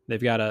McGinn.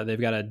 They've got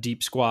a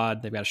deep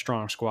squad. They've got a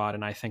strong squad,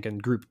 and I think in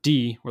Group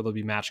D, where they'll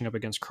be matching up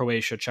against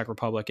Croatia, Czech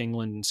Republic,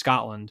 England, and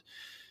Scotland.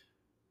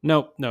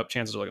 Nope.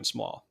 Chances are looking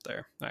small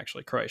there.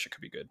 Actually, Croatia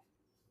could be good,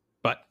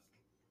 but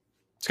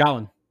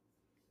Scotland,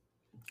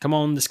 come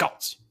on, the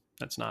Scots.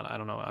 That's not. I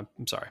don't know.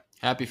 I'm sorry.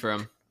 Happy for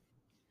him.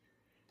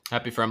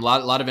 A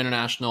lot of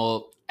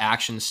international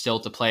action still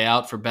to play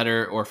out, for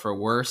better or for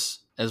worse,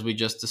 as we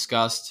just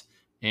discussed.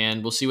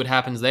 And we'll see what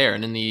happens there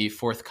and in the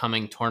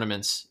forthcoming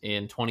tournaments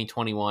in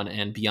 2021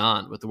 and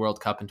beyond, with the World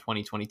Cup in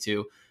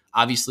 2022.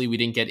 Obviously, we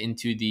didn't get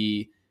into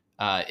the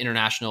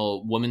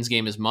international women's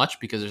game as much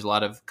because there's a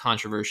lot of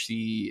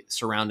controversy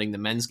surrounding the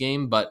men's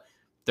game, but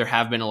there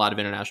have been a lot of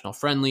international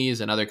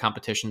friendlies and other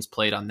competitions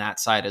played on that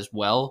side as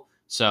well.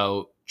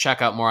 So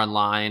check out more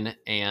online,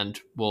 and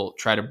we'll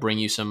try to bring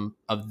you some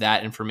of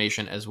that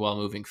information as well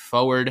moving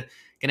forward.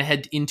 Going to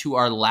head into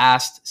our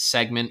last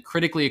segment,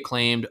 critically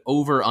acclaimed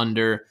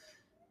over-under.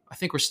 I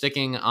think we're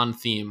sticking on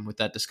theme with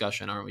that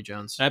discussion, aren't we,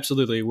 Jones?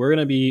 Absolutely. We're going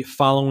to be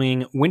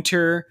following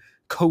Winter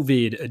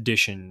COVID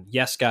edition.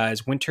 Yes,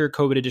 guys, Winter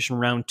COVID edition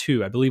round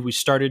 2. I believe we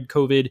started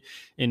COVID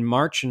in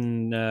March,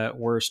 and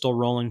we're still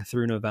rolling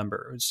through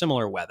November. It's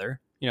similar weather,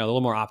 a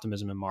little more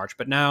optimism in March.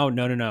 But now,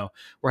 no.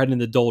 We're heading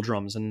into the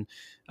doldrums. And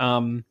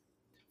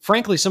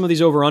frankly, some of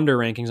these over-under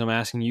rankings I'm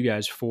asking you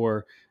guys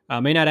for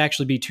may not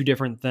actually be too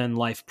different than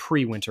life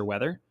pre-winter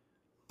weather.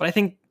 But I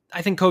think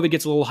COVID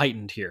gets a little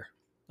heightened here.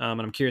 And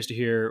I'm curious to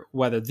hear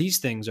whether these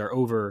things are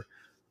over,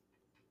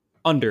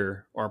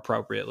 under, or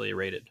appropriately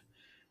rated.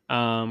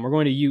 We're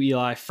going to you,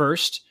 Eli,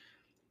 first.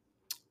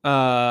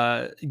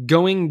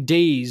 Going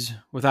days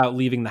without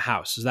leaving the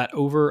house. Is that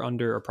over,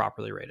 under, or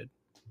properly rated?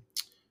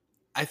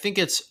 I think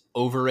it's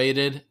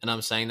overrated, and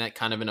I'm saying that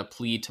kind of in a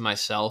plea to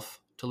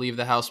myself to leave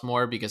the house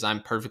more because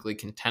I'm perfectly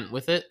content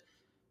with it.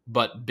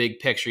 But big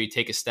picture, you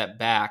take a step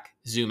back,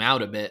 zoom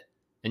out a bit,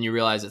 and you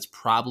realize it's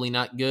probably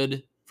not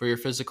good for your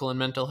physical and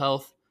mental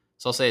health.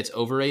 So I'll say it's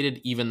overrated,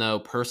 even though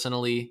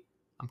personally,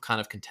 I'm kind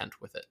of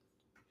content with it.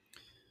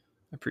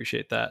 I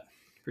appreciate that.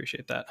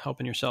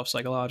 Helping yourself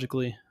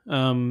psychologically.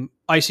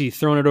 Icy,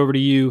 throwing it over to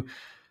you.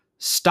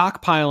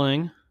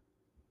 Stockpiling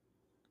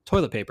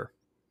toilet paper.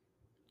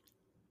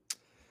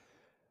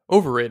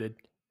 Overrated.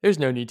 There's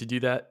no need to do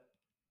that.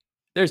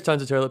 There's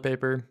tons of toilet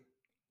paper.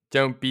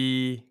 Don't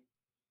be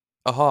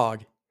a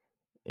hog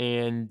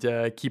and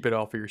keep it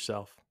all for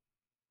yourself.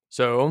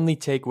 So only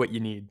take what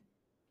you need.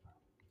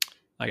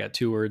 I got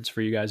 2 words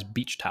for you guys.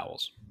 Beach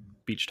towels.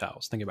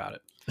 Think about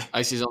it.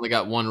 Icy's only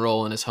got one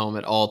roll in his home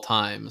at all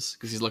times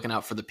because he's looking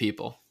out for the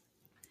people.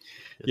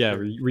 Yeah,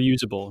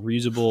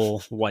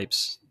 reusable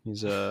wipes.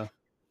 He's a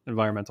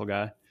environmental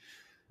guy.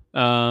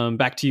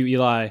 Back to you,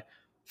 Eli.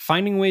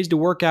 Finding ways to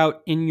work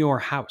out in your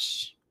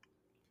house.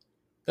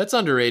 That's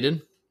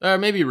underrated, or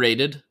maybe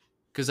rated,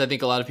 because I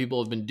think a lot of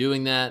people have been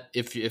doing that.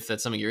 If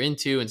that's something you're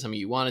into and something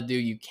you want to do,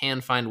 you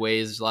can find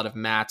ways. There's a lot of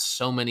mats,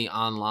 so many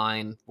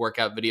online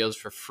workout videos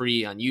for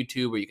free on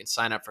YouTube, where you can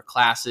sign up for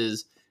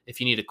classes. If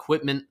you need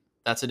equipment,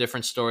 that's a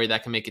different story.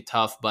 That can make it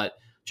tough, but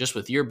just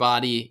with your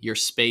body, your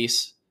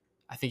space,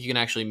 I think you can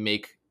actually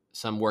make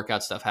some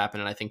workout stuff happen,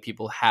 and I think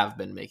people have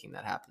been making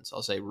that happen. So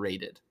I'll say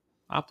rated.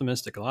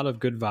 Optimistic. A lot of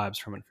good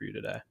vibes coming for you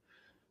today.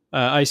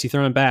 Icy,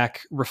 throwing it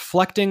back.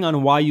 Reflecting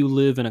on why you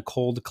live in a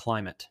cold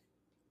climate.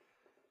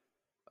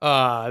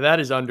 That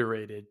is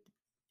underrated.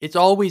 It's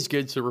always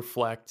good to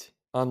reflect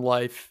on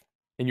life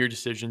and your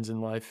decisions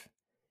in life.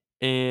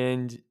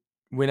 And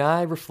when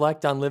I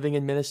reflect on living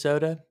in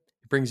Minnesota,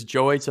 it brings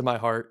joy to my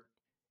heart.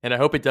 And I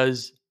hope it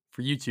does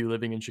for you two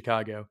living in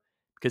Chicago,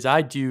 because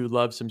I do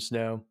love some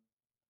snow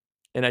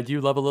and I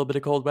do love a little bit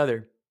of cold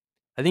weather.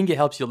 I think it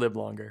helps you live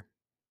longer.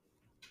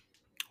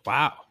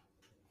 Wow.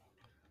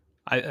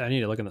 I need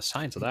to look in the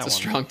science of that That's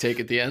one. a strong take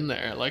at the end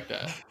there. I like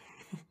that.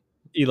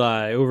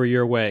 Eli, over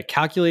your way.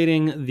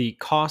 Calculating the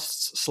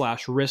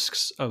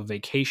costs/risks of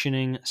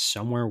vacationing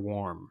somewhere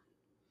warm.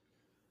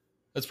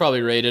 That's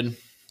probably rated.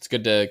 It's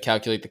good to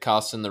calculate the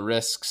costs and the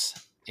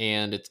risks,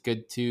 and it's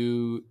good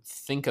to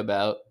think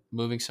about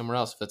moving somewhere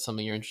else if that's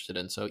something you're interested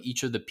in. So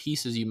each of the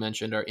pieces you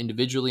mentioned are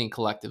individually and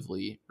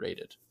collectively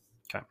rated.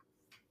 Okay.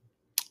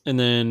 And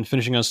then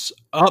finishing us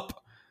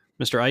up,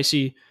 Mr.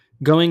 Icy,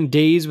 going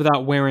days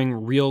without wearing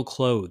real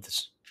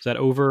clothes. Is that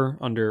over,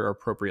 under, or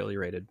appropriately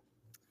rated?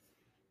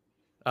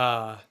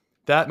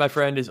 That, my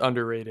friend, is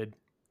underrated.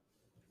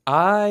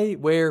 I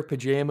wear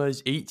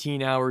pajamas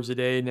 18 hours a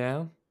day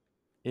now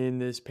in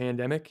this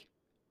pandemic,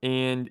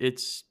 and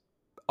it's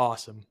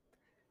awesome.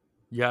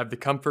 You have the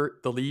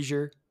comfort, the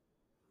leisure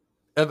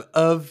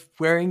of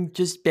wearing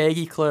just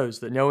baggy clothes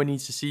that no one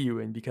needs to see you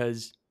in,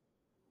 because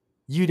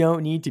you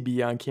don't need to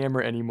be on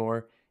camera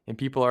anymore, and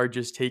people are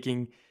just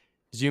taking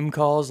Zoom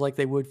calls like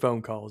they would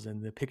phone calls,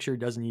 and the picture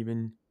doesn't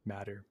even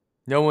matter.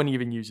 No one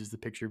even uses the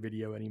picture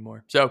video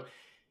anymore. So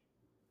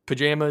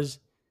pajamas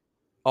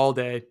all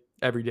day,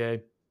 every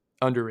day,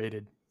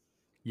 underrated.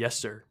 Yes,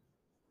 sir.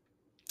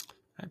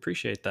 I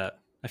appreciate that.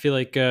 I feel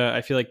like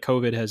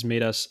COVID has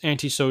made us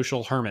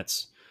antisocial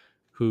hermits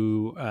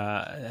who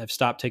have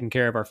stopped taking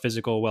care of our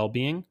physical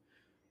well-being.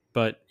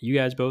 But you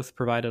guys both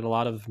provided a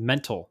lot of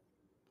mental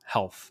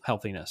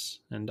healthiness,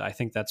 and I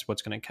think that's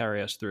what's going to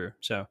carry us through.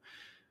 So,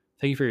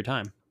 thank you for your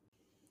time.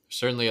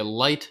 Certainly a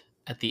light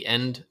at the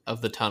end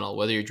of the tunnel,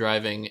 whether you're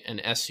driving an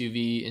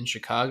SUV in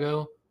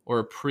Chicago or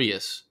a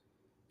Prius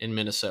in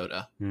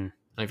Minnesota. And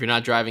if you're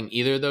not driving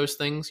either of those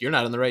things, you're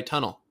not in the right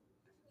tunnel.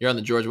 You're on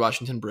the George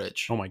Washington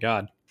Bridge. Oh my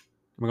God.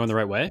 Am I going the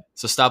right way?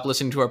 So stop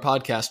listening to our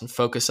podcast and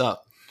focus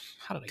up.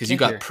 How did I Because get you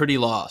got here? pretty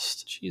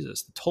lost.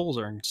 Jesus, the tolls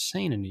are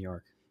insane in New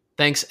York.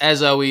 Thanks,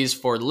 as always,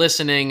 for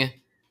listening.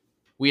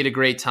 We had a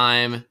great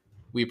time.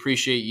 We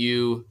appreciate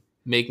you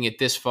making it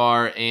this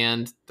far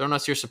and throwing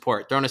us your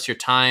support, throwing us your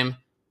time,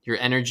 your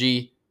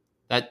energy.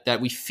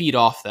 That we feed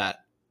off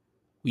that.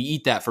 We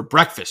eat that for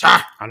breakfast.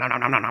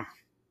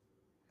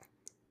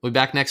 We'll be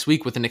back next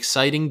week with an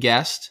exciting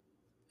guest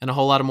and a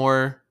whole lot of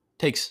more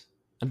takes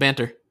and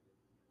banter.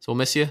 So we'll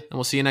miss you, and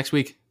we'll see you next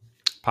week.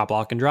 Pop,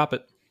 lock, and drop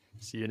it.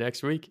 See you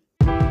next week.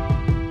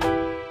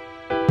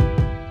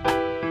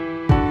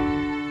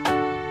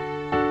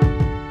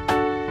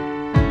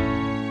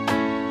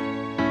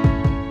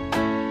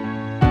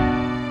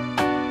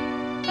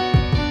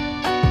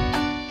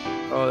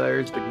 Oh,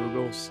 there's the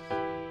Googles.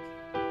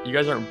 You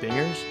guys aren't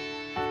bingers?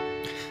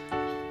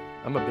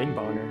 I'm a bing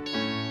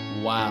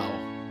bonger. Wow.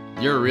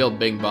 You're a real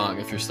bing bong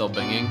if you're still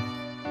binging.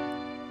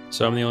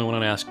 So I'm the only one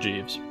on Ask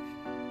Jeeves.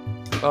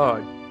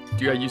 Oh,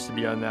 dude, I used to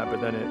be on that,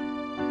 but then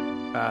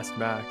it asked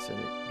Max and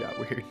it got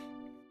weird.